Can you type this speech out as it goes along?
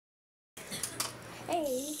Hey,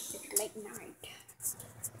 it's late night.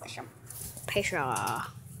 Pesha.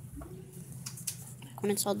 When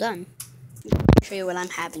it's all done, I'll show you what I'm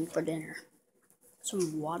having for dinner.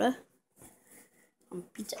 Some water, some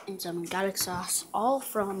pizza, and some garlic sauce. All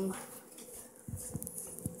from,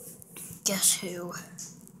 guess who?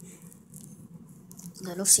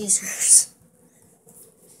 Little Caesars.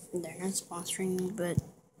 They're not sponsoring me, but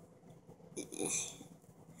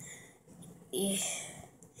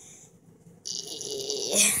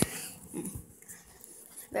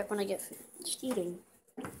back when I get finished eating.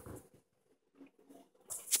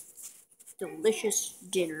 Delicious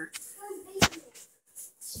dinner.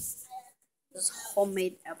 This is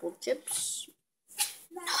homemade apple chips.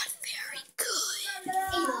 Not very good.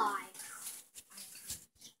 Eli,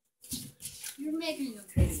 you're making a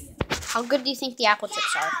video. How good do you think the apple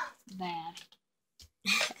chips are? Bad.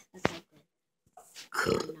 That's not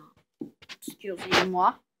good. No.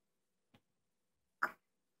 Excusez-moi.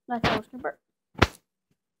 That's how it's gonna burn.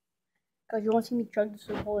 Guys, you want to see me chug this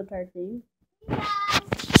whole entire thing? Okay,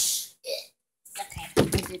 I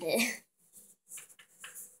did it.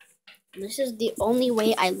 This is the only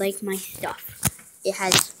way I like my stuff. It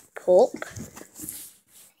has pulp.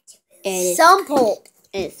 And Some pulp.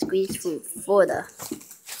 And it's squeezed fruit for the.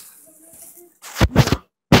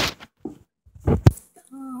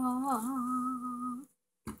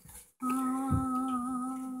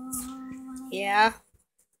 Yeah.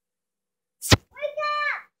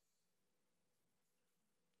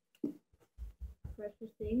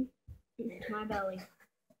 Precious thing. It's my belly.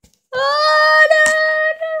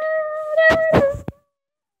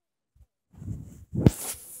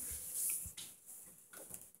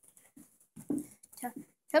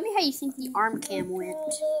 Tell me how you think the arm cam went.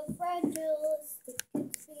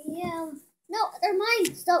 No, they're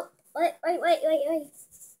mine. Stop. Wait.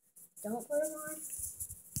 Don't put them on.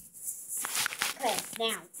 Okay,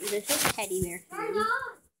 now, this is teddy bear candy.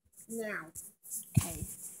 Now. Okay,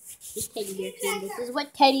 this teddy bear candy. This is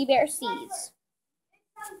what teddy bear sees.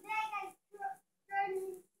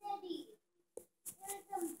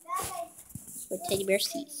 This is what teddy bear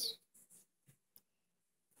sees.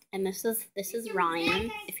 And this is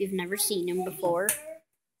Ryan. If you've never seen him before, this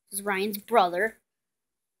is Ryan's brother.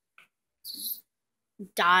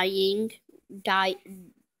 Dying.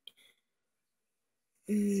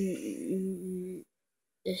 His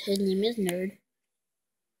name is Nerd.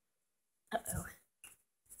 Uh-oh.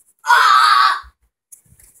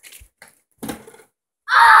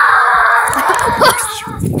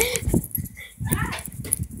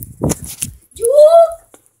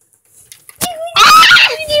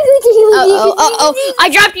 Uh-oh. I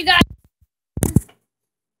dropped you guys.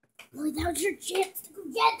 Well, that was your chance to go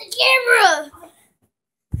get the camera.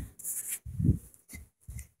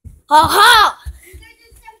 Ha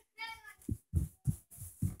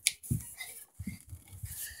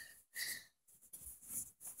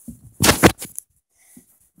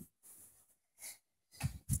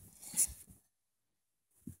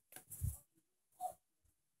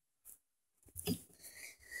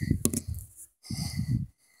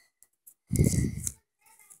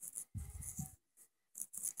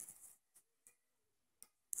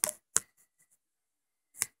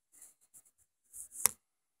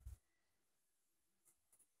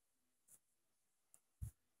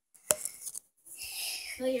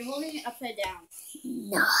So you're holding it upside down.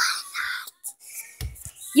 No, I'm not.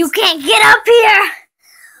 You can't get up here.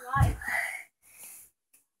 Why?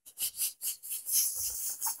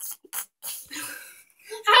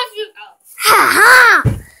 How'd you go? Ha ha!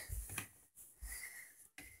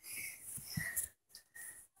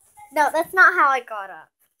 No, that's not how I got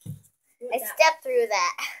up. I stepped through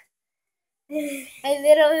that. I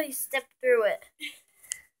literally stepped through it.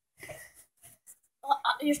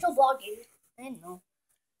 You're still vlogging. I know.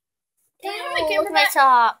 Can I have my Look camera at my back?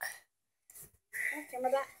 sock.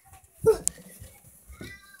 Camera back.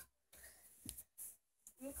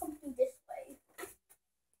 You come through this way.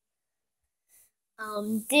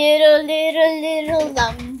 Diddle diddle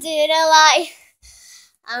diddle I.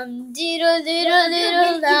 Diddle diddle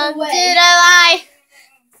Diddle diddle I.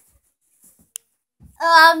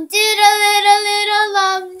 Diddle diddle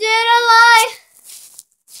diddle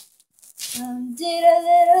I. Diddle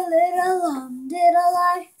diddle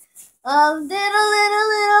I.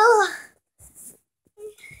 Diddle.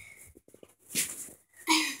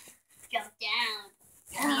 Jump down.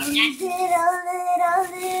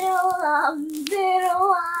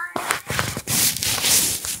 Diddle I.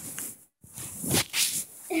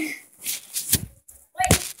 Wait,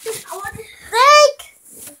 I want to. Fake.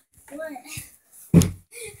 What?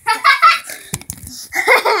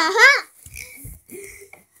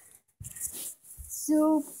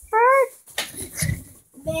 Super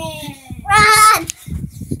man. Run!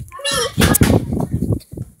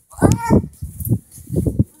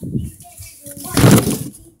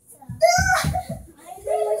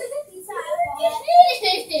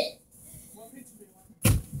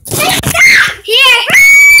 Here!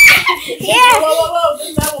 Here! Whoa, whoa, whoa!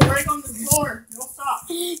 This metal will break on the floor. Don't stop.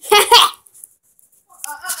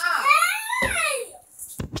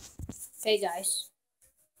 Hey guys.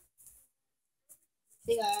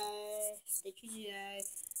 Hey guys. Stay cheesy guys.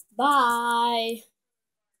 Bye.